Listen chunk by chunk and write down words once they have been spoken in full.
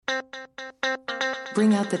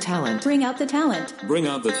Bring out the talent. Bring out the talent. Bring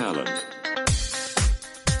out the talent.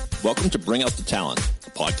 Welcome to Bring Out the Talent,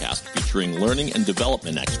 a podcast featuring learning and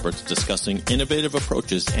development experts discussing innovative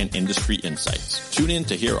approaches and industry insights. Tune in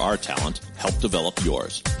to hear our talent help develop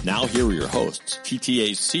yours. Now here are your hosts,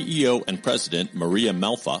 TTA's CEO and President Maria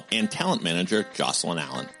Melfa and Talent Manager Jocelyn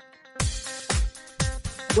Allen.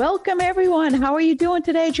 Welcome, everyone. How are you doing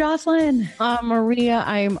today, Jocelyn? Maria,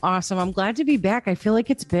 I'm awesome. I'm glad to be back. I feel like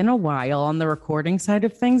it's been a while on the recording side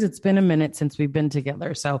of things. It's been a minute since we've been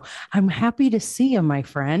together. So I'm happy to see you, my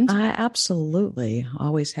friend. Absolutely.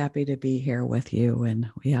 Always happy to be here with you. And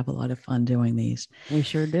we have a lot of fun doing these. We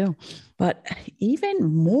sure do. But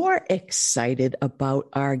even more excited about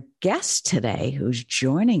our guest today, who's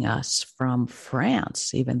joining us from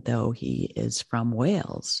France, even though he is from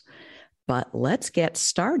Wales. But let's get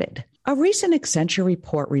started. A recent Accenture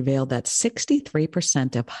report revealed that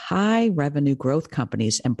 63% of high revenue growth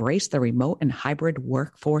companies embrace the remote and hybrid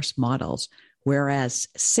workforce models, whereas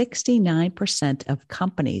 69% of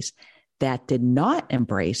companies that did not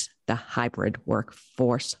embrace the hybrid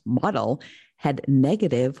workforce model had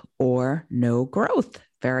negative or no growth.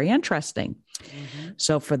 Very interesting. Mm-hmm.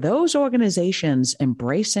 So for those organizations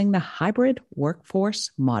embracing the hybrid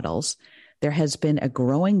workforce models, there has been a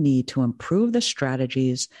growing need to improve the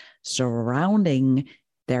strategies surrounding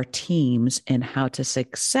their teams and how to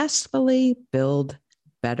successfully build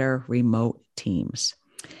better remote teams.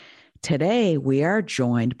 Today, we are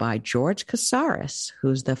joined by George Karseras,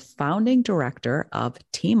 who's the founding director of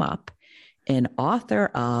TeamUp and author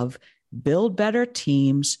of Build Better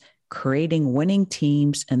Teams, Creating Winning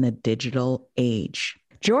Teams in the Digital Age.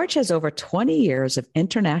 George has over 20 years of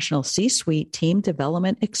international C-suite team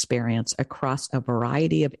development experience across a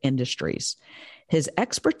variety of industries. His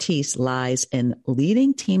expertise lies in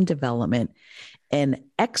leading team development and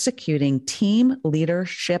executing team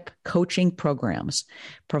leadership coaching programs,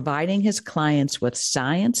 providing his clients with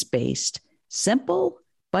science-based, simple,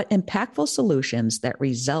 but impactful solutions that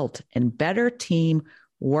result in better team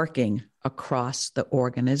working across the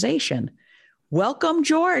organization. Welcome,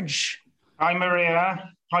 George. Hi, Maria.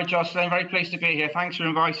 Hi, Jocelyn. Very pleased to be here. Thanks for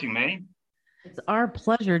inviting me. It's our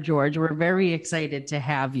pleasure, George. We're very excited to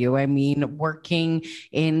have you. I mean, working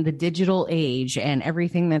in the digital age and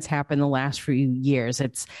everything that's happened the last few years,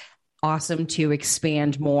 it's awesome to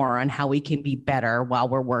expand more on how we can be better while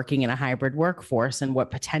we're working in a hybrid workforce and what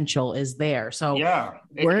potential is there. So yeah,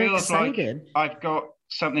 we're excited. Like I've got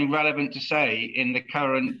something relevant to say in the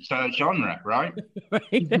current genre, right?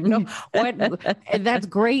 Right. No, that's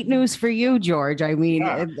great news for you, George. I mean,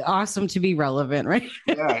 It's awesome to be relevant, right?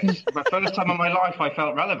 Yeah, it's the first time in my life I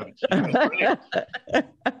felt relevant.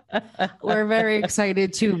 We're very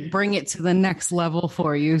excited to bring it to the next level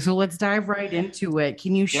for you. So let's dive right into it.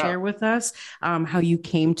 Can you share with us how you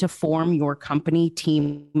came to form your company,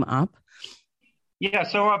 TeamUp? Yeah,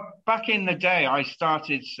 so back in the day, I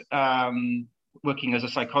started working as a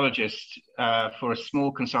psychologist for a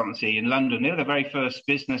small consultancy in London. They were the very first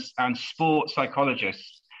business and sports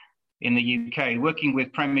psychologists in the UK, working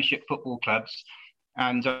with Premiership football clubs.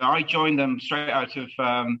 And I joined them straight out of,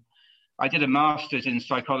 I did a master's in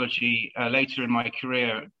psychology later in my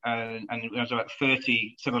career, and I was about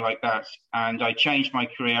 30, something like that. And I changed my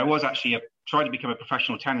career. I was actually trying to become a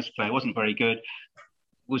professional tennis player. I wasn't very good.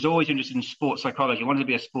 Was always interested in sports psychology. I wanted to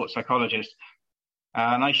be a sports psychologist.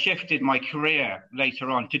 And I shifted my career later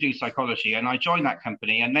on to do psychology, and I joined that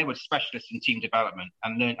company, and they were specialists in team development.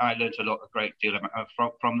 And then I learned a great deal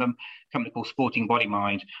from them. A company called Sporting Body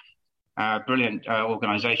Mind, brilliant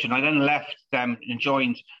organization. I then left them and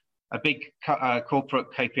joined a big corporate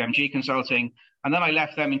KPMG consulting. And then I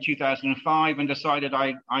left them in 2005 and decided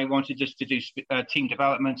I wanted just to do team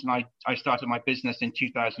development. And I started my business in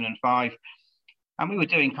 2005. And we were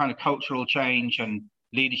doing kind of cultural change and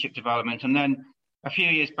leadership development. And then a few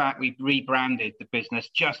years back, we rebranded the business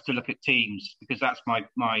just to look at teams, because that's my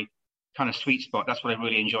kind of sweet spot. That's what I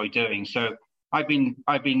really enjoy doing. So I've been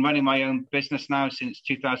running my own business now since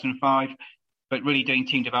 2005, but really doing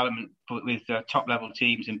team development with top level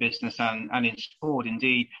teams in business and in sport,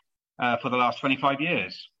 indeed, for the last 25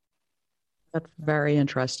 years. That's very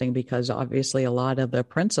interesting, because obviously a lot of the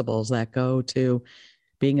principles that go to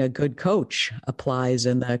being a good coach applies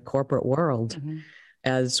in the corporate world. Mm-hmm.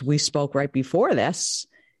 As we spoke right before this,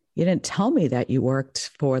 you didn't tell me that you worked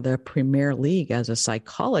for the Premier League as a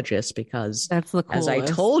psychologist, because that's the coolest. As I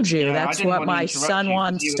told you, that's what my son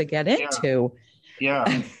wants to get into.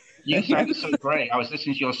 Yeah. You sound so great. I was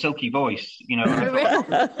listening to your silky voice, you know. I'm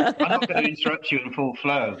not going to interrupt you in full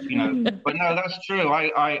flow, you know. But no, that's true.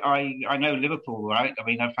 I know Liverpool, right? I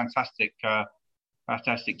mean, they're fantastic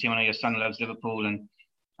team. I know your son loves Liverpool, and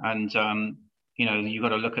And, you've got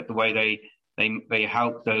to look at the way they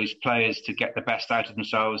help those players to get the best out of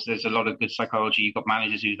themselves. There's a lot of good psychology. You've got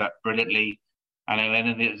managers who do that brilliantly. And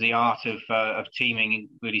then the art of teaming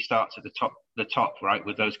really starts at the top, right,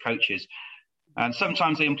 with those coaches. And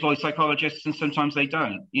sometimes they employ psychologists and sometimes they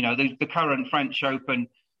don't. The current French Open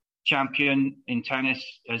champion in tennis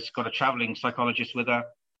has got a traveling psychologist with her.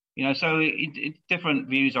 So different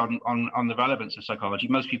views on the relevance of psychology.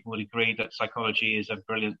 Most people would agree that psychology is a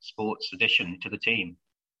brilliant sports addition to the team.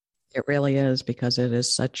 It really is, because it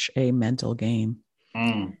is such a mental game.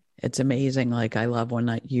 It's amazing. Like, I love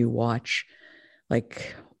when you watch,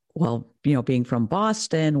 being from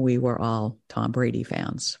Boston, we were all Tom Brady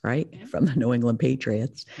fans, right? Mm-hmm. From the New England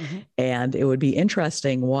Patriots. Mm-hmm. And it would be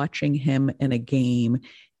interesting watching him in a game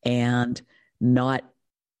and not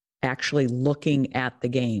actually looking at the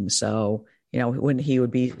game. So, when he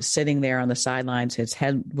would be sitting there on the sidelines, his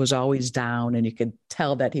head was always down and you could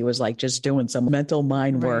tell that he was like just doing some mental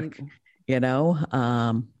mind work,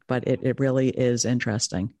 but it really is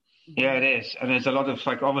interesting. Yeah, it is. And there's a lot of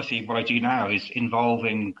obviously what I do now is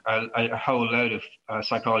involving a whole load of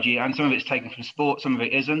psychology, and some of it's taken from sport, some of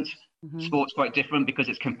it isn't. Mm-hmm. Sport's quite different because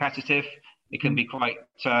it's competitive. It can be quite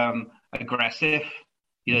aggressive.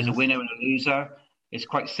 There's a winner and a loser. It's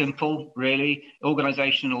quite simple, really.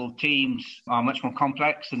 Organizational teams are much more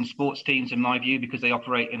complex than sports teams, in my view, because they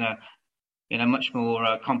operate in a much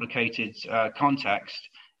more complicated context,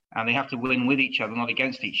 and they have to win with each other, not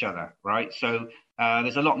against each other, right? So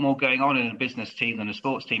there's a lot more going on in a business team than a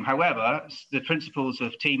sports team. However, the principles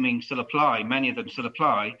of teaming still apply. Many of them still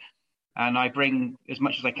apply, and I bring as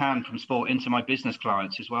much as I can from sport into my business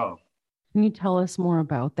clients as well. Can you tell us more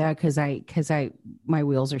about that? Because my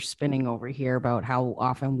wheels are spinning over here about how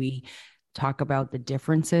often we talk about the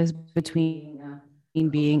differences between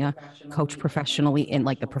being a coach professionally in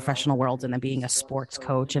the professional world and then being a sports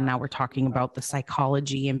coach. And now we're talking about the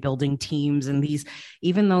psychology and building teams, and these,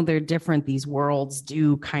 even though they're different, these worlds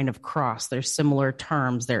do kind of cross. There's similar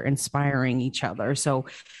terms. They're inspiring each other. So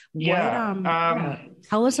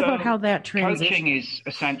tell us about how that transition. Coaching is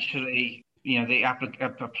essentially, the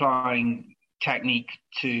applying technique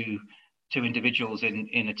to individuals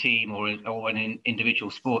in a team or in an individual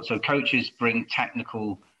sport. So coaches bring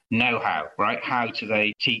technical know-how, right? How do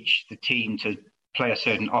they teach the team to play a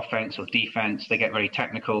certain offense or defense? They get very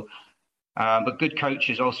technical. But good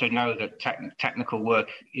coaches also know that technical work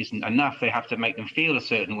isn't enough. They have to make them feel a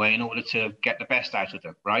certain way in order to get the best out of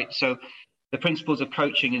them, right? So the principles of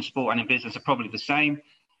coaching in sport and in business are probably the same.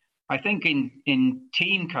 I think in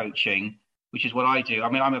team coaching, which is what I do. I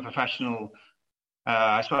mean, I'm a professional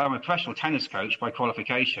tennis coach by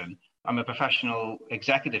qualification. I'm a professional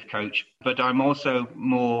executive coach, but I'm also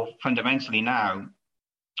more fundamentally now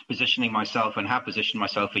positioning myself, and have positioned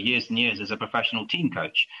myself for years and years, as a professional team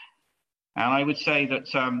coach. And I would say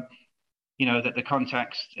that, that the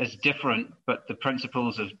context is different, but the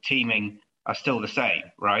principles of teaming are still the same,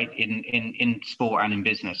 right? In sport and in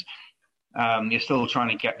business. You're still trying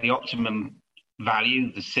to get the optimum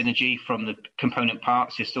value, the synergy from the component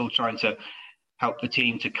parts. You're still trying to help the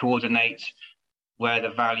team to coordinate where the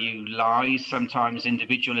value lies. Sometimes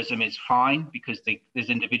individualism is fine because there's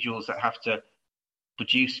individuals that have to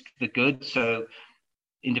produce the good. So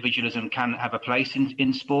individualism can have a place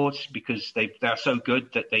in sports because they're so good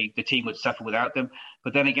that the team would suffer without them.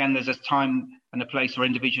 But then again, there's a time and a place where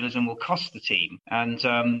individualism will cost the team. And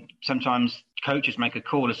sometimes coaches make a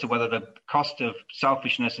call as to whether the cost of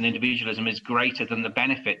selfishness and individualism is greater than the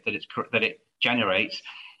benefit that it generates.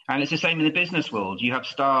 And it's the same in the business world. You have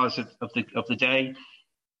stars of the day,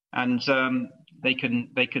 and they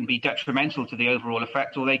can be detrimental to the overall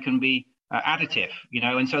effect, or they can be additive,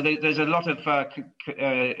 and so there's a lot of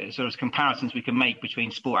sort of comparisons we can make between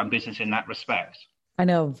sport and business in that respect.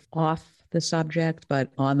 Kind of off the subject, but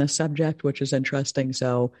on the subject, which is interesting.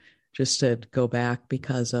 So just to go back,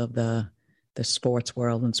 because of the sports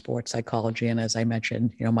world and sports psychology, and as I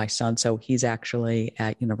mentioned, my son, so he's actually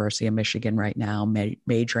at University of Michigan right now,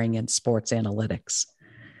 majoring in sports analytics.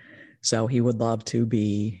 So he would love to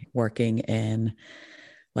be working in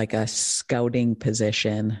like a scouting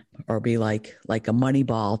position, or be like a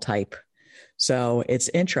Moneyball type. So it's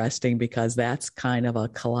interesting because that's kind of a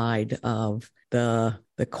collide of the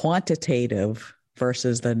quantitative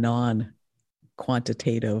versus the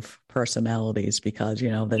non-quantitative personalities, because,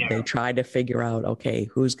 they try to figure out, okay,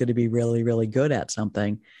 who's going to be really, really good at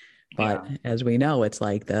something. But as we know, it's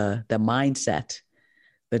like the mindset,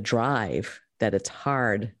 the drive, that it's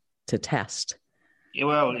hard to test. Yeah,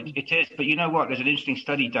 well, it is. But you know what? There's an interesting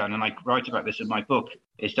study done, and I write about this in my book.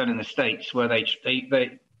 It's done in the States, where they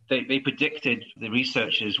they predicted, the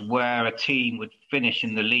researchers, where a team would finish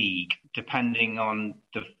in the league depending on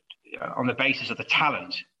the basis of the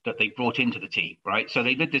talent that they brought into the team, right? So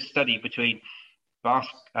they did this study between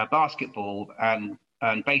basketball and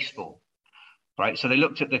baseball, right? So they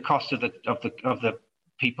looked at the cost of the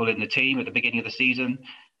people in the team at the beginning of the season,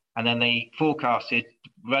 and then they forecasted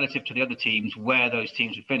relative to the other teams where those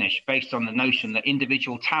teams would finish based on the notion that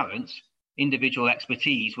individual talent, individual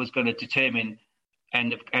expertise was going to determine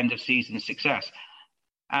end of season success.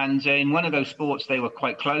 And in one of those sports, they were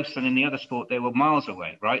quite close, and in the other sport, they were miles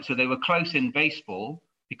away, right? So they were close in baseball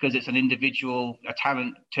because it's an individual, a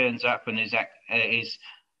talent turns up and is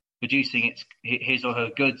producing his or her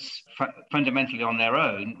goods fundamentally on their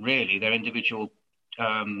own, really, their individual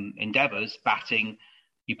endeavors. Batting,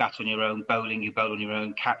 you bat on your own; bowling, you bowl on your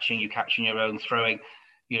own; catching, you catch on your own; throwing,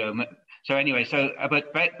 So anyway,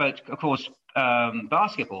 but of course,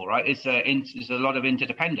 basketball, right, is a lot of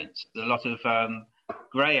interdependence. There's a lot of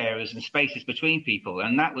grey areas and spaces between people,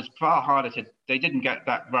 and that was far harder they didn't get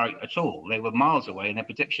that right at all. They were miles away in their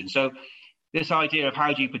prediction. So this idea of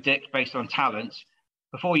how do you predict based on talent,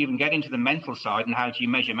 before you even get into the mental side and how do you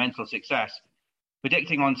measure mental success,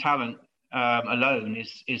 predicting on talent alone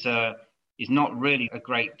is not really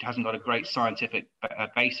hasn't got a great scientific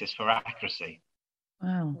basis for accuracy.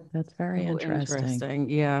 Wow, that's very interesting.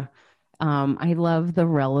 Yeah. I love the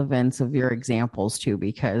relevance of your examples too,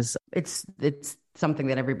 because it's something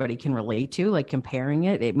that everybody can relate to. Like comparing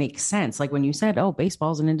it makes sense. Like when you said, "Oh,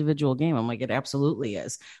 baseball is an individual game," I'm like, it absolutely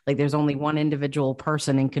is. Like there's only one individual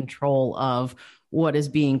person in control of what is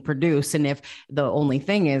being produced, and if the only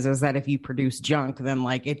thing is that if you produce junk, then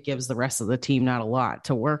like it gives the rest of the team not a lot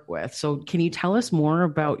to work with. So can you tell us more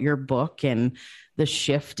about your book and the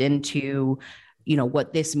shift into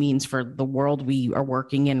what this means for the world we are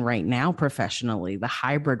working in right now professionally, the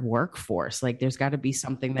hybrid workforce? Like there's got to be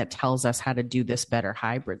something that tells us how to do this better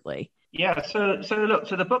hybridly. Yeah, so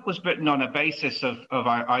the book was written on a basis of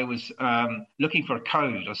I was looking for a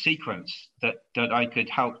code or sequence that I could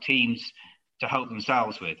help teams to help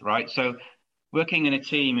themselves with, right? So working in a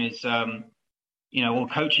team is, or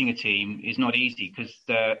coaching a team is not easy because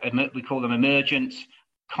we call them emergent,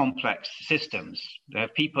 complex systems. They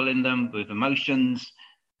have people in them with emotions,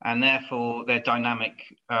 and therefore they're dynamic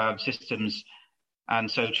systems. And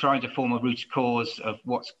so trying to form a root cause of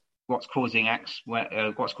what's causing X,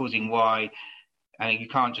 what's causing Y, and you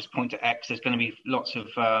can't just point to X. There's going to be lots of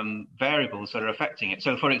variables that are affecting it.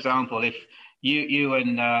 So, for example, if you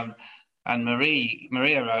and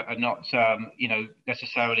Maria are not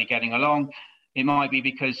necessarily getting along, it might be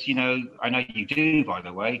because, I know you do, by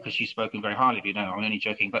the way, because she's spoken very highly of you. I'm only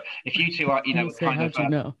joking. But if you two are, kind of,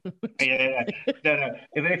 no.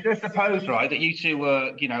 If let's suppose, right, that you two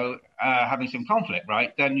were, having some conflict,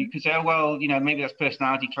 right, then you could say, oh, well, maybe that's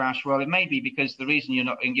personality clash. Well, it may be because the reason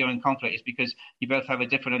you're in conflict is because you both have a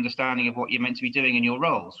different understanding of what you're meant to be doing in your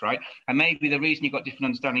roles, right? And maybe the reason you've got different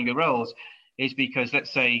understanding of your roles is because,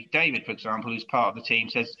 let's say, David, for example, who's part of the team,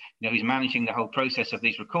 says, he's managing the whole process of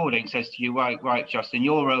these recordings, says to you, right, Justin,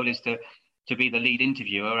 your role is to be the lead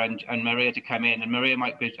interviewer and Maria to come in. And Maria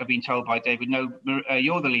might have been told by David, no,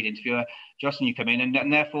 you're the lead interviewer, Justin, you come in.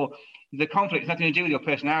 And therefore, the conflict has nothing to do with your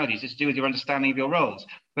personalities, it's to do with your understanding of your roles.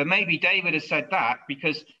 But maybe David has said that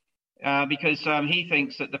because he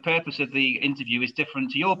thinks that the purpose of the interview is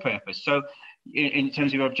different to your purpose. So in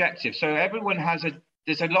terms of your objective. So everyone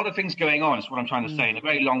there's a lot of things going on, is what I'm trying to say, in a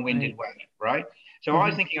very long-winded way, right? So I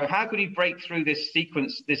was thinking, how could he break through this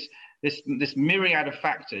sequence, this myriad of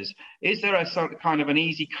factors? Is there a sort of kind of an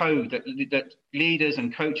easy code that leaders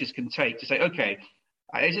and coaches can take to say, okay,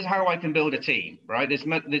 this is how I can build a team, right? This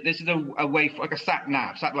is a way, like a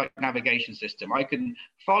satellite navigation system. I can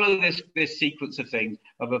follow this sequence of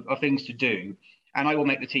things to do, and I will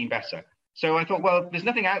make the team better. So I thought, well, there's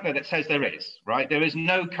nothing out there that says there is, right? There is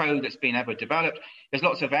no code that's been ever developed. There's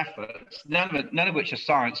lots of efforts, none of which are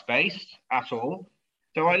science-based at all.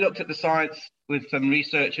 So I looked at the science with some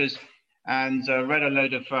researchers and read a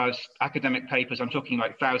load of academic papers. I'm talking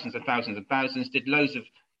like thousands and thousands and thousands, did loads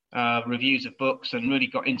of reviews of books and really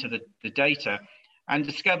got into the data and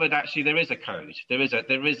discovered actually there is a code. There is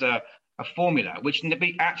a formula, which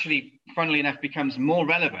actually, funnily enough, becomes more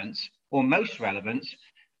relevant or most relevant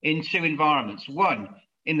in two environments. One,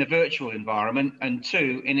 in the virtual environment, and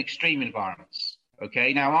two, in extreme environments.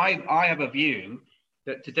 Okay, now I have a view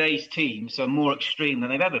that today's teams are more extreme than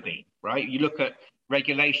they've ever been, right? You look at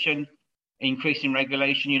regulation, increasing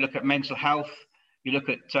regulation, you look at mental health, you look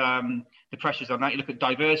at the pressures on that, you look at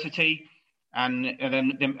diversity, and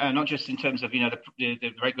then not just in terms of,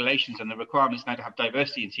 the regulations and the requirements now to have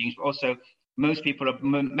diversity in teams, but also most people are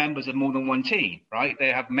members of more than one team, right? We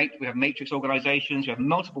have matrix organizations, we have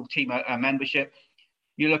multiple team membership.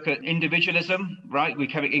 You look at individualism, right?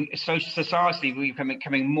 Society, we're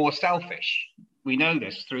becoming more selfish. We know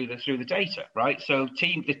this through the data, right? So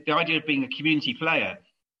the idea of being a community player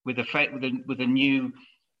with a new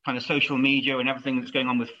kind of social media and everything that's going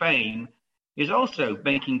on with fame is also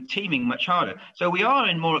making teaming much harder. So we are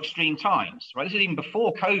in more extreme times, right? This is even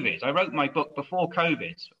before COVID. I wrote my book before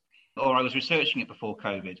COVID, or I was researching it before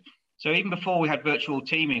COVID. So even before we had virtual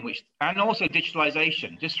teaming, and also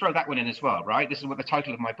digitalization, just throw that one in as well, right? This is what the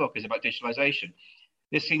title of my book is about, digitalization.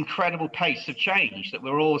 This incredible pace of change that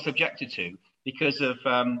we're all subjected to because of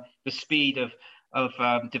the speed of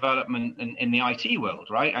development in the IT world,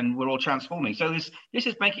 right? And we're all transforming. So this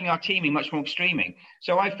is making our teaming much more extreming.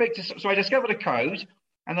 So I discovered a code,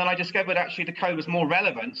 and then I discovered actually the code was more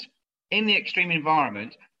relevant in the extreme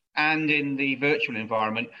environment and in the virtual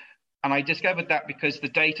environment. And I discovered that because the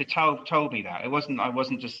data told me that. I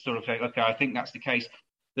wasn't just sort of like, okay, I think that's the case.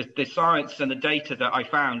 The science and the data that I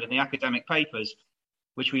found in the academic papers,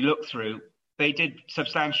 which we looked through, they did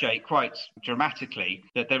substantiate quite dramatically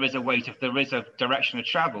that there is a direction of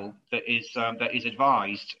travel that is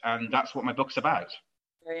advised, and that's what my book's about.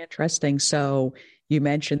 Very interesting. So you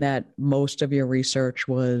mentioned that most of your research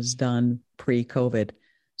was done pre-COVID.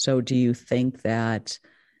 So do you think that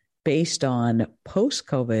based on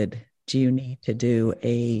post-COVID, do you need to do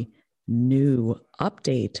a new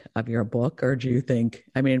update of your book? Or do you think,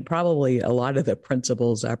 probably a lot of the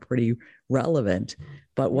principles are pretty relevant,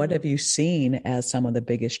 but what have you seen as some of the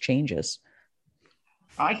biggest changes?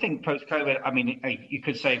 I think post-COVID, you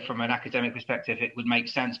could say from an academic perspective, it would make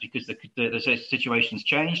sense because the situation's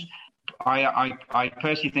changed. I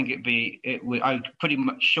personally think I'm pretty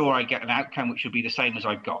much sure I get an outcome which will be the same as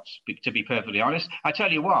I've got, to be perfectly honest. I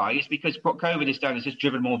tell you why. It's because what COVID has done is just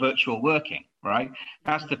driven more virtual working, right?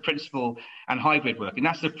 That's the principle, and hybrid working.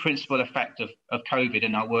 That's the principal effect of COVID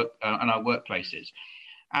in our workplaces.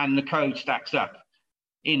 And the code stacks up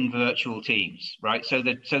in virtual teams, right? So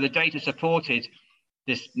the data supported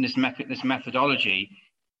this methodology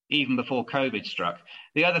even before COVID struck.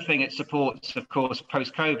 The other thing it supports, of course,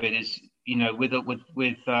 post-COVID is,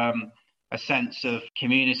 with a sense of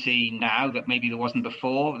community now that maybe there wasn't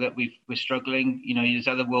before, that we're struggling. There's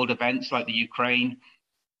other world events like the Ukraine,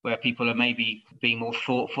 where people are maybe being more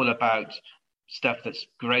thoughtful about stuff that's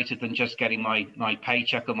greater than just getting my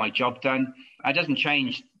paycheck or my job done. It doesn't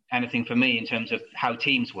change anything for me in terms of how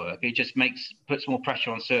teams work. It just puts more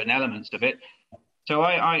pressure on certain elements of it. So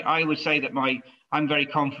I would say that I'm very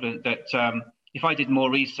confident that if I did more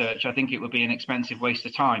research, I think it would be an expensive waste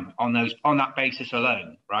of time on that basis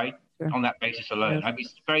alone, right? Sure. On that basis alone. Yeah. I'd be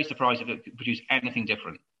very surprised if it could produce anything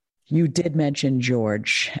different. You did mention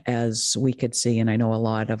George, as we could see, and I know a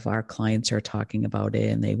lot of our clients are talking about it,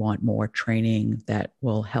 and they want more training that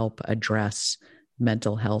will help address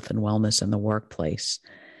mental health and wellness in the workplace.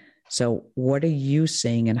 So what are you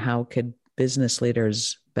seeing, and how could business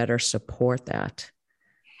leaders better support that?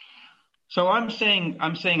 So I'm seeing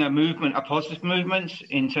a positive movement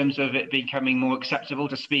in terms of it becoming more acceptable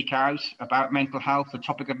to speak out about mental health. The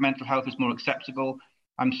topic of mental health is more acceptable.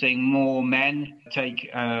 I'm seeing more men take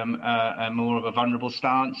a more of a vulnerable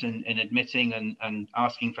stance in admitting and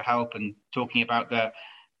asking for help and talking about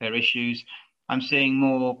their issues. I'm seeing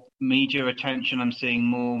more media attention. I'm seeing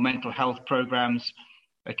more mental health programs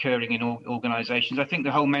occurring in organizations. I think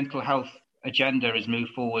the whole mental health agenda has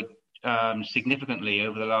moved forward significantly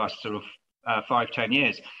over the last sort of 5-10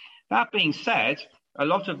 years. That being said, a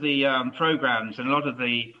lot of the programs and a lot of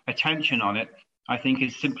the attention on it, I think,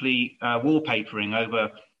 is simply wallpapering over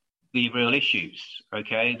the real issues.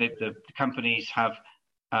 Okay, the companies have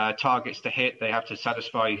targets to hit. They have to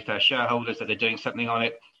satisfy their shareholders that they're doing something on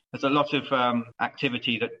it. There's a lot of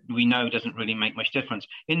activity that we know doesn't really make much difference.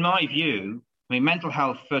 In my view, mental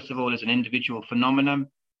health, first of all, is an individual phenomenon,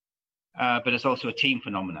 but it's also a team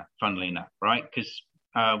phenomenon, funnily enough, right? Because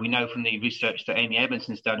we know from the research that Amy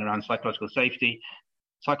Edmondson's done around psychological safety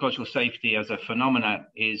as a phenomena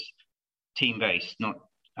is team-based, not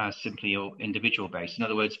simply or individual-based. In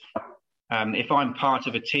other words, if I'm part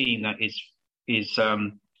of a team that is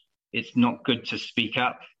it's not good to speak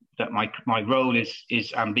up, that my role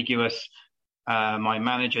is ambiguous, my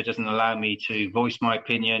manager doesn't allow me to voice my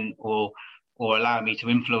opinion or allow me to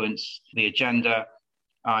influence the agenda,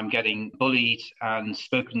 I'm getting bullied and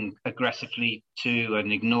spoken aggressively to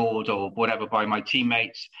and ignored or whatever by my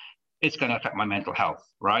teammates, it's going to affect my mental health,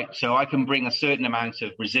 right? So I can bring a certain amount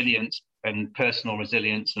of resilience and personal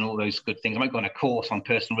resilience and all those good things. I might go on a course on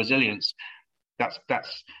personal resilience. That's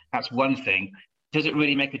one thing. Does it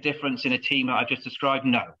really make a difference in a team that I've just described?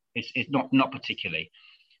 No. It's not particularly.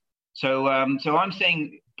 So I'm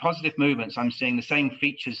seeing positive movements. I'm seeing the same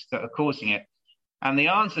features that are causing it. And the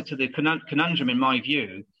answer to the conundrum, in my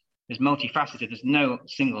view, is multifaceted. There's no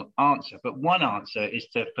single answer, but one answer is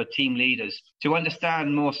for team leaders to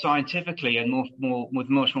understand more scientifically and with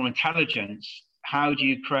much more intelligence, how do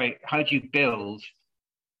you build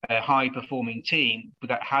a high performing team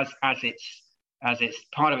that has as its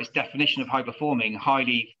part of its definition of high performing,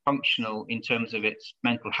 highly functional in terms of its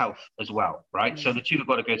mental health as well, right? So the two have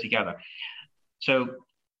got to go together. So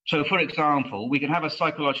for example, we can have a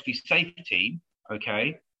psychologically safe team.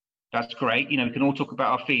 Okay, that's great. We can all talk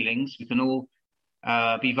about our feelings. We can all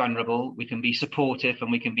be vulnerable. We can be supportive,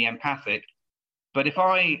 and we can be empathic. But if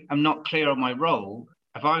I am not clear on my role,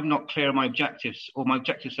 if I'm not clear on my objectives, or my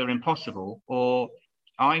objectives are impossible, or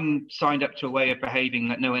I'm signed up to a way of behaving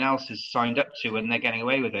that no one else is signed up to and they're getting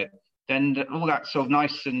away with it, then all that sort of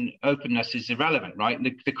nice and openness is irrelevant, right?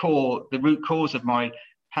 The root cause of my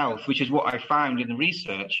health, which is what I found in the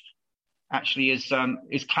research, actually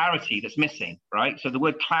is clarity that's missing, right? So the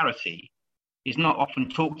word clarity is not often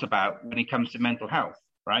talked about when it comes to mental health,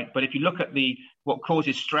 right? But if you look at what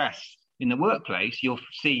causes stress in the workplace, you'll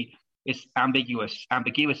see it's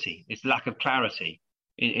ambiguity, it's lack of clarity,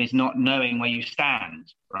 it's not knowing where you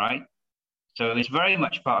stand, right? So it's very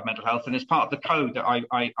much part of mental health, and it's part of the code that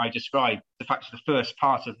I described. The fact that the first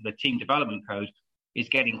part of the team development code is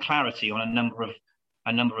getting clarity on a number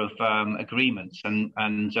of agreements, and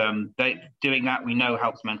doing that, we know,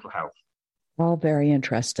 helps mental health. All very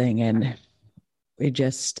interesting, and it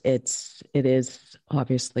is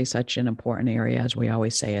obviously such an important area. As we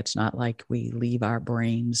always say, it's not like we leave our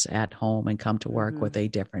brains at home and come to work with a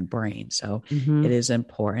different brain. So it is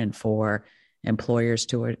important for employers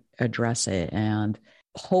to address it, and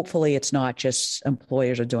hopefully it's not just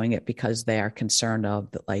employers are doing it because they are concerned of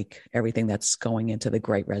everything that's going into the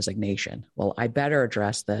Great Resignation. Well, I better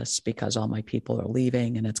address this because all my people are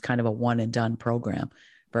leaving, and it's kind of a one and done program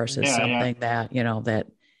versus something that, that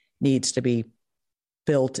needs to be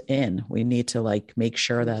built in. We need to make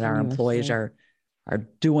sure that our employees are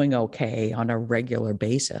doing okay on a regular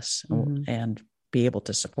basis and be able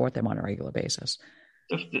to support them on a regular basis.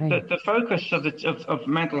 The focus of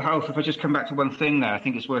mental health, if I just come back to one thing there, I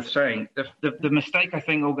think it's worth saying. The mistake I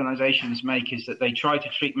think organizations make is that they try to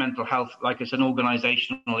treat mental health like it's an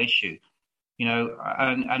organizational issue,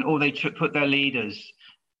 or they put their leaders,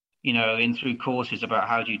 in through courses about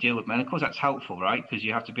how do you deal with men. Of course, that's helpful, right? Because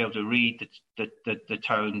you have to be able to read the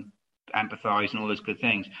tone, empathize, and all those good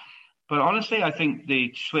things. But honestly, I think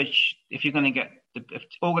the switch, if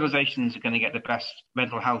organizations are going to get the best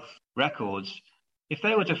mental health records, if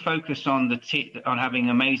they were to focus on on having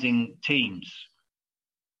amazing teams,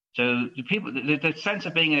 so the sense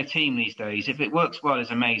of being in a team these days, if it works well,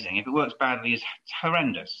 is amazing. If it works badly, is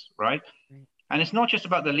horrendous, right? And it's not just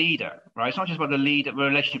about the leader, right? It's not just about the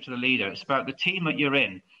relationship to the leader. It's about the team that you're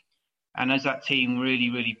in, and is that team really,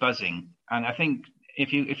 really buzzing? And I think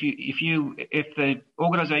if the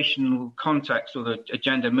organizational context or the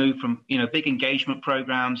agenda move from big engagement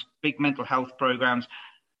programs, big mental health programs,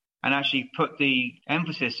 and actually put the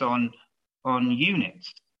emphasis on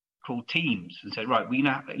units called teams, and say, right,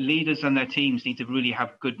 leaders and their teams need to really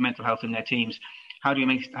have good mental health in their teams. How do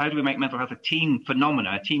we make mental health a team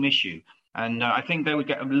phenomena, a team issue? And I think they would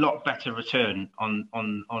get a lot better return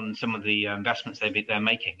on some of the investments they're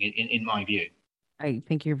making, in my view. I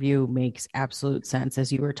think your view makes absolute sense.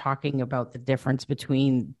 As you were talking about the difference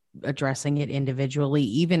between addressing it individually,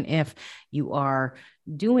 even if you are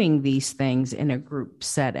doing these things in a group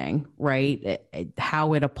setting, right?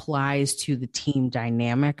 How it applies to the team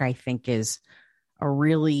dynamic, I think, is a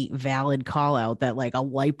really valid call out. That a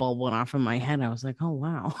light bulb went off in my head. I was like, oh,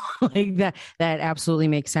 wow. that absolutely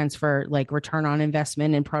makes sense for return on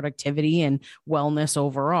investment and productivity and wellness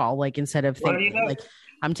overall. Instead of thinking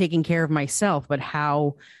I'm taking care of myself, but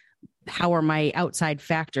how are my outside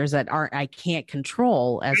factors that I can't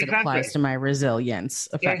control as it applies to my resilience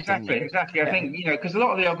affecting me? Exactly. I think, because a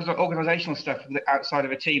lot of the organizational stuff outside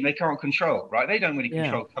of a team, they can't control, right? They don't really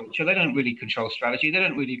control culture. They don't really control strategy. They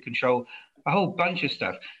don't really control a whole bunch of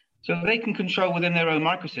stuff. So they can control within their own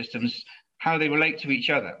microsystems how they relate to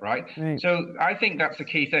each other, right? So I think that's the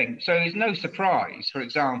key thing. So there's no surprise, for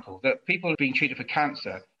example, that people being treated for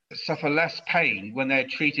cancer suffer less pain when they're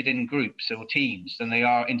treated in groups or teams than they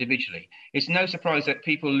are individually. It's no surprise that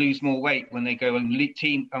people lose more weight when they go and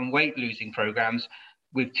team and weight losing programs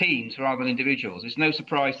with teams rather than individuals. It's no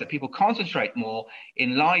surprise that people concentrate more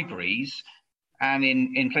in libraries and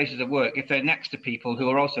in places of work if they're next to people who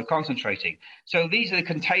are also concentrating. So these are the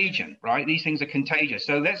contagion, right? These things are contagious.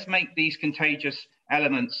 So let's make these contagious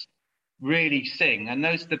elements really sing. And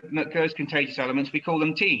those contagious elements, we call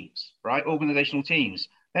them teams, right? Organizational teams.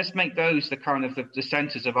 Let's make those the kind of the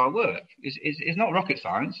centers of our work. It's not rocket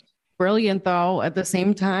science. Brilliant, though. At the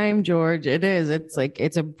same time, George, it is.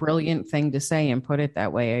 It's a brilliant thing to say and put it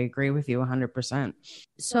that way. I agree with you 100%.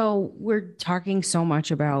 So we're talking so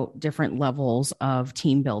much about different levels of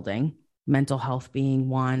team building, mental health being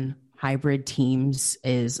one. Hybrid teams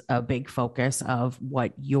is a big focus of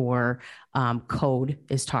what your code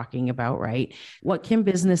is talking about, right? What can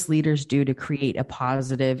business leaders do to create a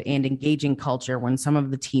positive and engaging culture when some of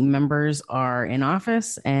the team members are in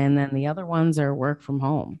office and then the other ones are work from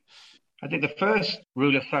home? I think the first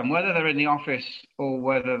rule of thumb, whether they're in the office or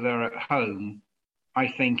whether they're at home, I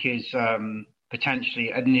think is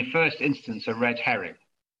potentially, in the first instance, a red herring.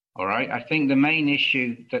 All right. I think the main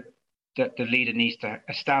issue that the leader needs to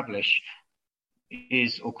establish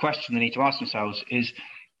is, or question they need to ask themselves is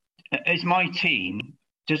my team,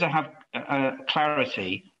 does it have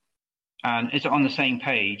clarity, and is it on the same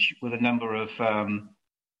page with a number of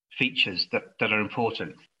features that are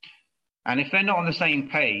important? And if they're not on the same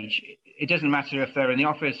page, it doesn't matter if they're in the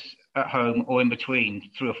office, at home, or in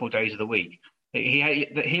between 3 or 4 days of the week.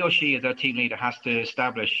 He or she, as their team leader, has to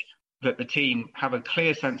establish that the team have a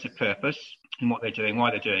clear sense of purpose in what they're doing,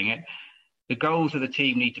 why they're doing it. The goals of the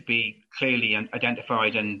team need to be clearly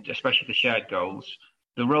identified, and especially the shared goals.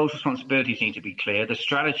 The roles, responsibilities need to be clear. The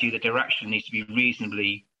strategy, the direction needs to be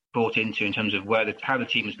reasonably brought into in terms of how the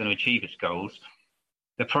team is going to achieve its goals.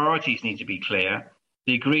 The priorities need to be clear.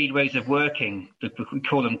 The agreed ways of working, we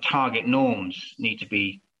call them target norms, need to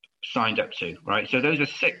be signed up to, right? So those are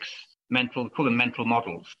 6 mental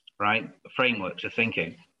models, right? Frameworks of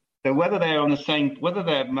thinking. So whether they're whether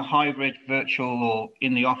they're hybrid, virtual, or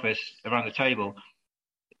in the office around the table,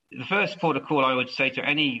 the first port of call I would say to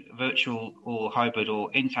any virtual or hybrid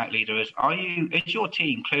or intact leader is your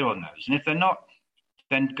team clear on those? And if they're not,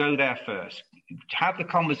 then go there first. Have the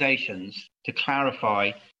conversations to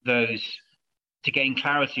clarify those, to gain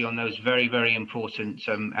clarity on those very, very important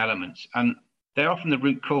elements. And they're often the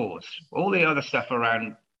root cause. All the other stuff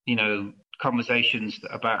around, conversations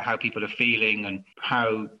about how people are feeling and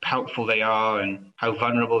how helpful they are and how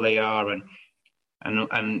vulnerable they are and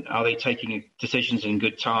are they taking decisions in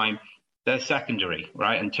good time, they're secondary,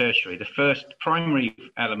 right, and tertiary. The first primary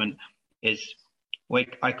element is,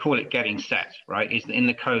 I call it getting set, right? Is in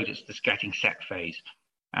the code, it's this getting set phase.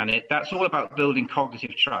 And that's all about building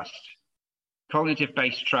cognitive trust.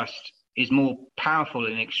 Cognitive-based trust is more powerful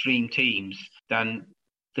in extreme teams than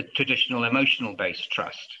the traditional emotional-based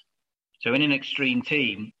trust. So in an extreme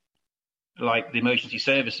team, like the emergency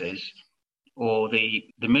services or the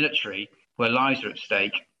military, where lives are at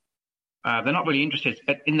stake, they're not really interested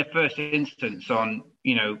in the first instance on,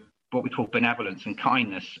 what we call benevolence and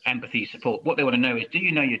kindness, empathy, support. What they want to know is, do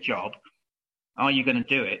you know your job? Are you going to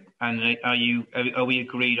do it? And are we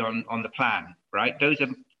agreed on the plan, right? Those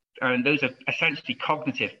are essentially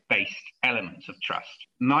cognitive-based elements of trust.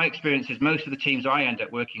 My experience is most of the teams I end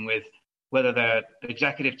up working with, whether they're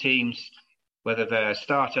executive teams, whether they're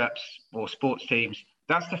startups or sports teams,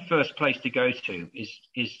 that's the first place to go to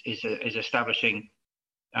is establishing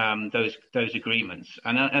those agreements.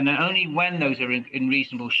 And then only when those are in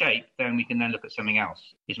reasonable shape, then we can then look at something else,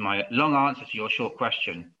 is my long answer to your short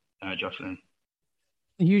question, Jocelyn.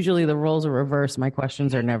 Usually the roles are reversed. My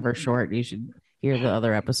questions are never short. You should hear the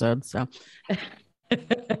other episodes. So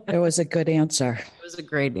it was a good answer. It was a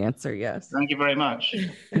great answer. Yes. Thank you very much.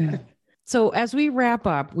 So as we wrap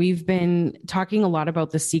up, we've been talking a lot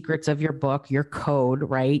about the secrets of your book, your code,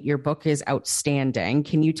 right? Your book is outstanding.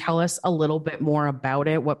 Can you tell us a little bit more about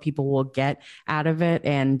it, what people will get out of it,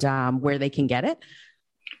 and where they can get it?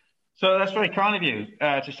 So that's very kind of you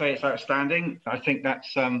to say it's outstanding. I think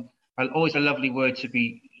that's always a lovely word to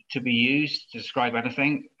be used to describe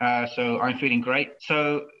anything. So I'm feeling great.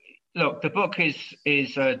 So look, the book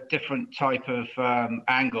is a different type of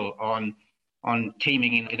angle on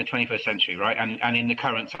teaming in the 21st century, right? And in the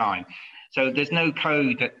current time. So there's no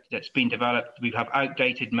code that's been developed. We have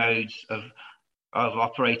outdated modes of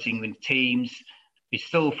operating with teams. It's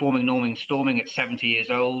still forming, norming, storming at 70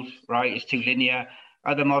 years old, right? It's too linear.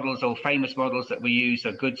 Other models or famous models that we use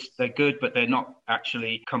are good. They're good, but they're not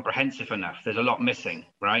actually comprehensive enough. There's a lot missing,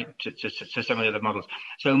 right, to some of the other models.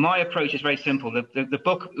 So my approach is very simple. The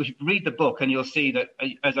book, read the book, and you'll see that,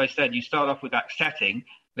 as I said, you start off with that setting,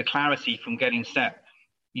 the clarity from getting set.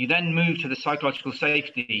 You then move to the psychological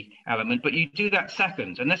safety element, but you do that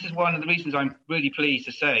second. And this is one of the reasons I'm really pleased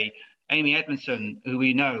to say Amy Edmondson, who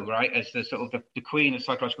we know, right, as the sort of the queen of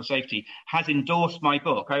psychological safety, has endorsed my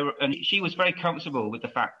book. And she was very comfortable with the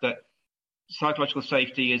fact that psychological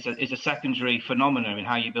safety is a secondary phenomenon in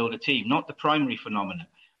how you build a team, not the primary phenomenon.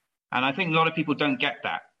 And I think a lot of people don't get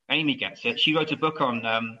that. Amy gets it. She wrote a book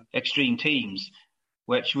on extreme teams,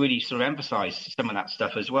 which really sort of emphasized some of that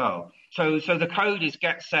stuff as well. So the code is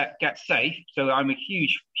get set, get safe. So I'm a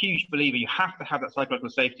huge believer. You have to have that psychological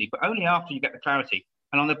safety, but only after you get the clarity.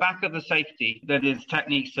 And on the back of the safety, there's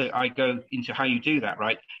techniques that I go into how you do that,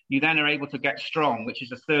 right? You then are able to get strong, which is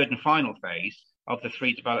the third and final phase of the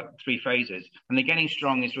three phases. And the getting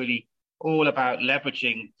strong is really all about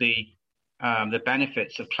leveraging the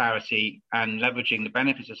benefits of clarity and leveraging the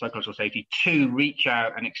benefits of psychological safety to reach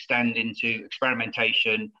out and extend into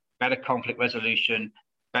experimentation, better conflict resolution,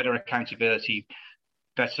 better accountability,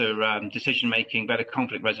 better decision-making, better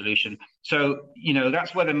conflict resolution. So,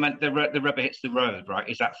 that's where the rubber hits the road, right?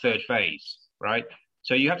 Is that third phase, right?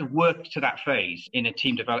 So you have to work to that phase in a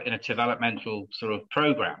developmental sort of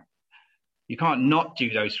program. You can't not do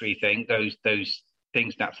those three things, those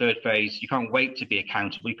things, that third phase. You can't wait to be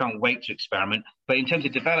accountable. You can't wait to experiment. But in terms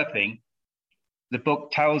of developing, the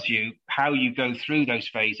book tells you how you go through those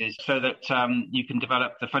phases so that you can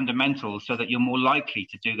develop the fundamentals so that you're more likely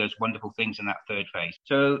to do those wonderful things in that third phase.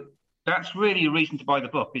 So that's really a reason to buy the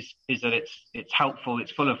book is that it's helpful.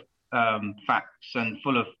 It's full of facts and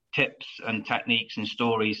full of tips and techniques and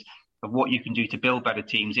stories of what you can do to build better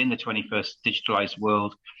teams in the 21st digitalized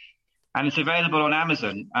world. And it's available on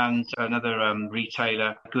Amazon and another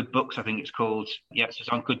retailer, Good Books, I think it's called. Yes, it's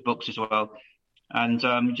on Good Books as well.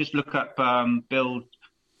 And just look up Build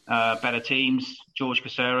Better Teams, George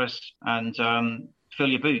Karseras, and fill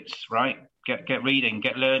your boots, right? Get reading,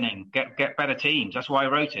 get learning, get better teams. That's why I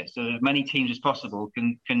wrote it. So as many teams as possible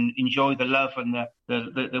can enjoy the love and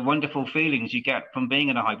the wonderful feelings you get from being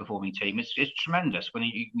in a high-performing team. It's tremendous when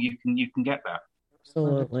you can get that.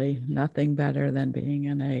 Absolutely. Nothing better than being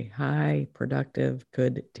in a high, productive,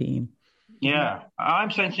 good team. Yeah,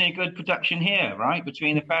 I'm sensing a good production here, right?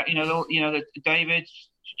 Between the David,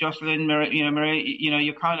 Jocelyn, Maria,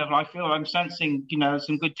 you're kind of, I feel I'm sensing,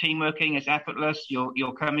 some good team working. It's effortless.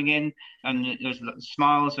 You're coming in and there's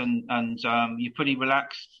smiles and you're pretty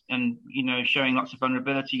relaxed and, showing lots of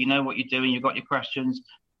vulnerability. You know what you're doing. You've got your questions.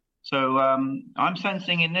 So I'm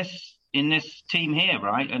sensing in this team here,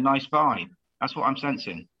 right, a nice vibe. That's what I'm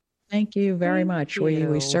sensing. Thank you very much.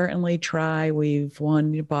 We certainly try. We've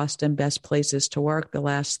won Boston Best Places to Work the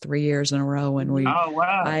last 3 years in a row. And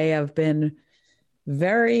I have been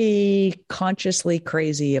very consciously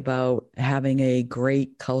crazy about having a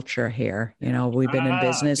great culture here. We've been in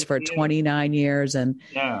business for 29 years and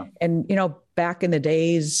back in the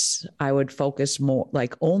days, I would focus more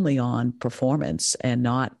like only on performance and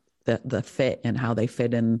not the fit and how they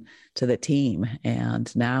fit in to the team.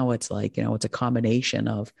 And now it's like, it's a combination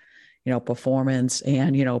of, performance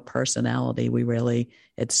and, personality.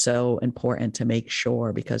 It's so important to make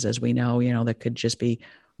sure, because as we know, there could just be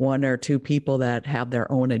one or two people that have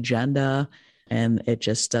their own agenda and it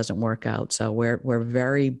just doesn't work out. So we're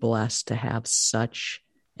very blessed to have such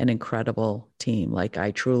an incredible team. Like I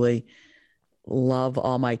truly love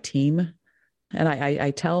all my team. And I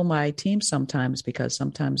tell my team sometimes, because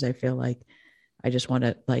sometimes I feel like I just want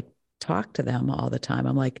to talk to them all the time.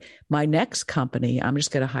 I'm like, my next company, I'm just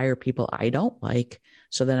going to hire people I don't like,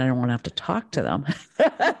 so then I don't want to have to talk to them.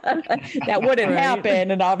 That wouldn't happen.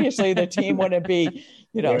 And obviously the team wouldn't be,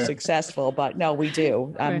 successful, but no, we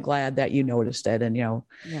do. I'm glad that you noticed it. And,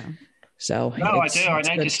 so no, I do. I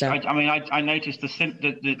noticed. I noticed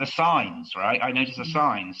the signs, right? I noticed the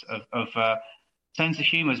signs of sense of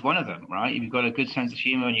humor is one of them, right? If you've got a good sense of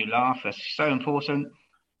humor and you laugh, that's so important.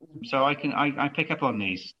 So I pick up on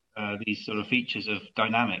these sort of features of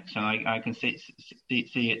dynamics, and I can see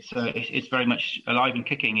it's very much alive and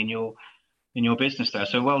kicking in your business there.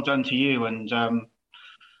 So well done to you. And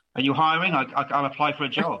are you hiring? I'll apply for a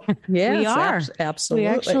job. Yes, we are. Absolutely.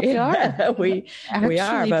 We actually are. we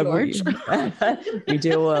are. But we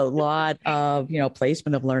do a lot of,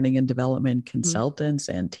 placement of learning and development consultants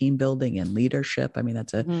and team building and leadership. I mean,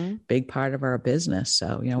 that's a big part of our business.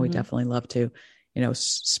 So, we definitely love to,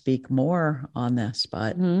 speak more on this.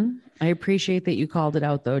 But I appreciate that you called it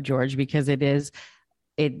out, though, George, because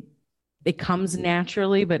it comes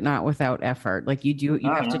naturally, but not without effort. Like you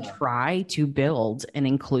have to try to build an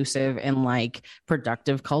inclusive and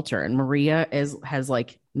productive culture. And Maria has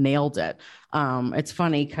nailed it. It's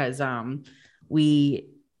funny because we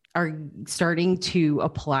are starting to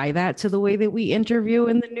apply that to the way that we interview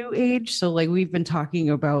in the new age. So we've been talking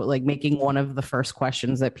about making one of the first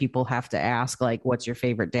questions that people have to ask, what's your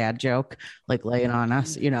favorite dad joke? Lay it on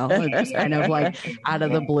us, just kind of out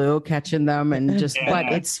of the blue, catching them and just,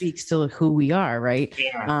 but it speaks to who we are. Right.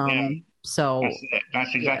 So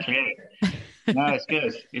That's exactly it. No, it's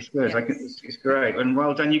good. It's good. It's great, and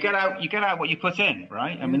well done. You get out what you put in,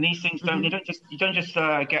 right? I mean, these things don't. You don't just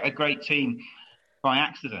get a great team by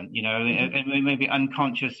accident. You know, and maybe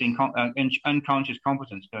unconscious competence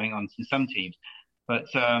going on in some teams, but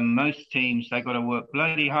most teams, they've got to work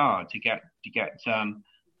bloody hard to get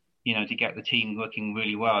the team working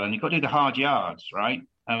really well, and you've got to do the hard yards, right?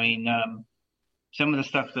 I mean, some of the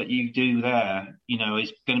stuff that you do there,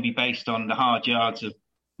 is going to be based on the hard yards of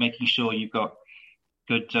making sure you've got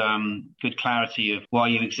good clarity of why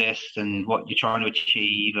you exist and what you're trying to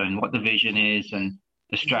achieve and what the vision is and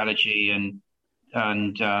the strategy and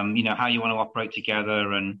how you want to operate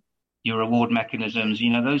together and your reward mechanisms,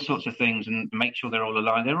 those sorts of things, and make sure they're all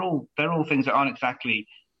aligned. They're all things that aren't exactly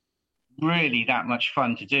really that much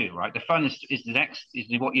fun to do, right? The fun is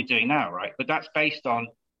what you're doing now, right? But that's based on,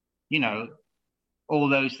 all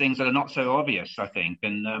those things that are not so obvious, I think,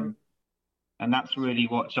 and that's really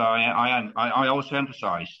what I also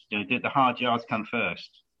emphasize. The hard yards come first.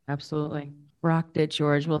 Absolutely. Rocked it,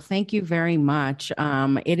 George. Well, thank you very much.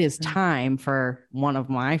 It is time for one of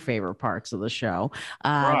my favorite parts of the show,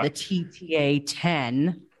 right. The TTA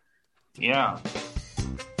 10. Yeah.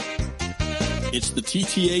 It's the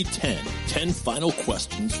TTA 10 final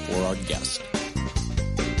questions for our guest.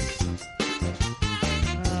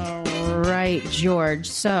 Right, George.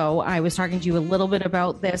 So I was talking to you a little bit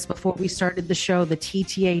about this before we started the show, the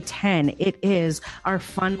TTA 10. It is our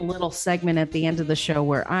fun little segment at the end of the show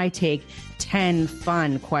where I take 10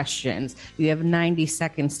 fun questions. You have 90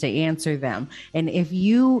 seconds to answer them. And if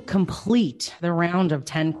you complete the round of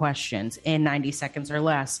 10 questions in 90 seconds or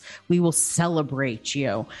less, we will celebrate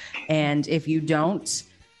you. And if you don't,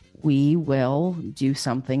 we will do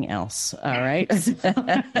something else. All right.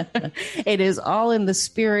 It is all in the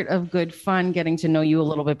spirit of good fun, getting to know you a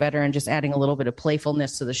little bit better and just adding a little bit of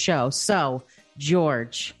playfulness to the show. So,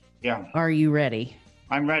 George, are you ready?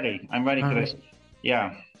 I'm ready. I'm ready for this.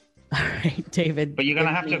 Yeah. All right, David. But you're going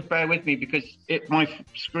to have to bear with me because my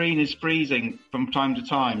screen is freezing from time to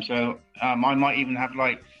time. So I might even have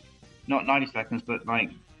not 90 seconds, but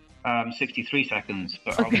 63 seconds,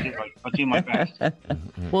 but okay. I'll do my best.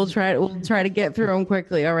 We'll try to get through them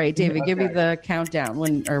quickly. All right, David, give me the countdown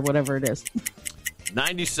or whatever it is.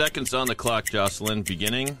 90 seconds on the clock, Jocelyn,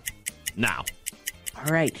 beginning now.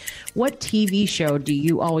 All right. What TV show do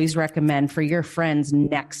you always recommend for your friend's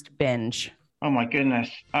next binge? Oh my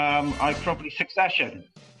goodness. I probably Succession.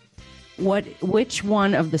 Which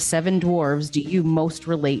one of the 7 dwarves do you most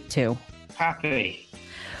relate to? Happy.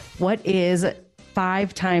 What is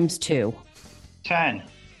 5 times 2? 10.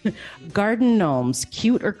 Garden gnomes,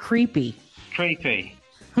 cute or creepy? Creepy.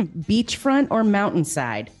 Beachfront or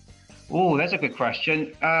mountainside? Oh, that's a good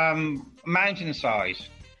question. Mountain size.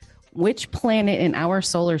 Which planet in our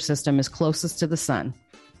solar system is closest to the sun?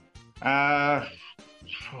 Bloody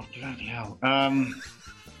hell.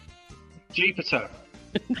 Jupiter.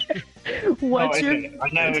 What's your... I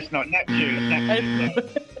know it's not Neptune.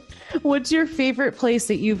 What's your favorite place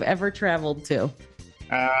that you've ever traveled to?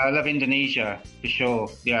 I love Indonesia, for sure.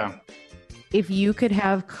 Yeah. If you could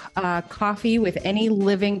have coffee with any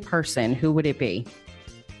living person, who would it be?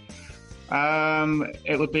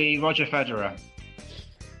 It would be Roger Federer.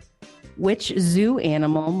 Which zoo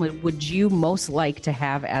animal would you most like to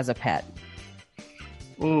have as a pet?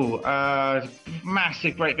 Ooh,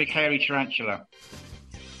 massive, great big hairy tarantula.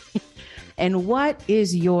 And what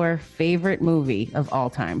is your favorite movie of all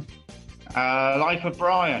time? Life of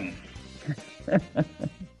Brian.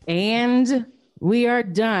 And we are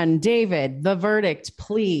done. David, the verdict,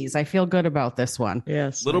 please. I feel good about this one.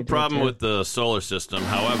 Yes. Little problem with the solar system,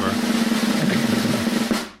 however.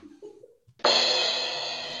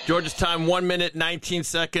 George's time, 1 minute, 19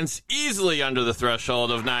 seconds, easily under the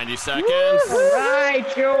threshold of 90 seconds. Woo! All right,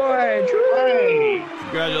 George. Hey.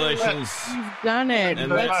 Congratulations. You've done it.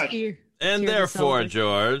 And therefore,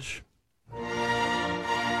 George,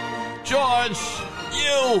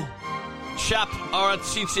 you, chap, are a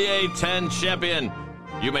TTA 10 champion.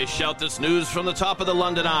 You may shout this news from the top of the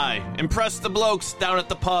London Eye, impress the blokes down at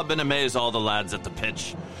the pub, and amaze all the lads at the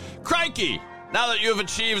pitch. Crikey! Now that you have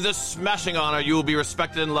achieved this smashing honor, you will be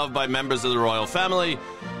respected and loved by members of the royal family,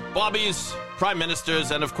 bobbies, prime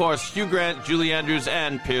ministers, and of course, Hugh Grant, Julie Andrews,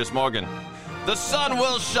 and Piers Morgan. The sun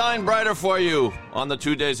will shine brighter for you. On the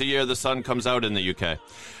 2 days a year the sun comes out in the UK.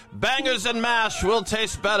 Bangers and mash will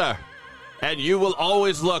taste better. And you will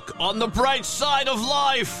always look on the bright side of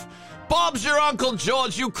life. Bob's your Uncle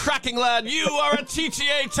George, you cracking lad. You are a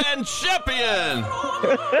TTA 10 champion. For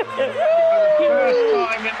the first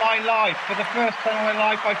time in my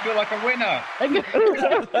life, I feel like a winner.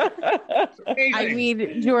 I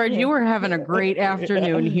mean, George, you are having a great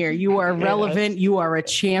afternoon here. You are relevant. You are a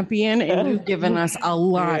champion, and you've given us a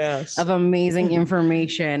lot of amazing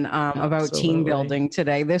information about team building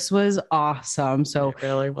today. This was awesome. So it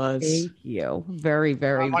really was. Thank you very,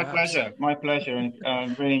 very my much. pleasure. My pleasure.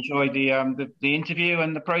 And really enjoyed the interview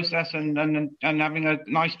and the process and having a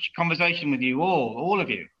nice conversation with you all of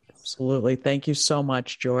you. Absolutely. Thank you so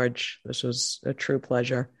much, George. This was a true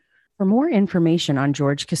pleasure. For more information on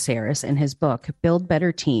George Karseras and his book, Build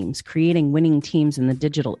Better Teams, Creating Winning Teams in the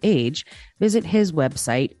Digital Age, visit his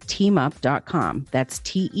website, teamup.com. That's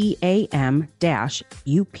TEAM-UP.com.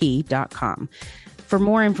 For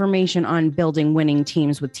more information on building winning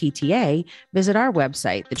teams with TTA, visit our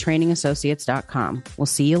website, thetrainingassociates.com. We'll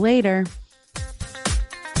see you later.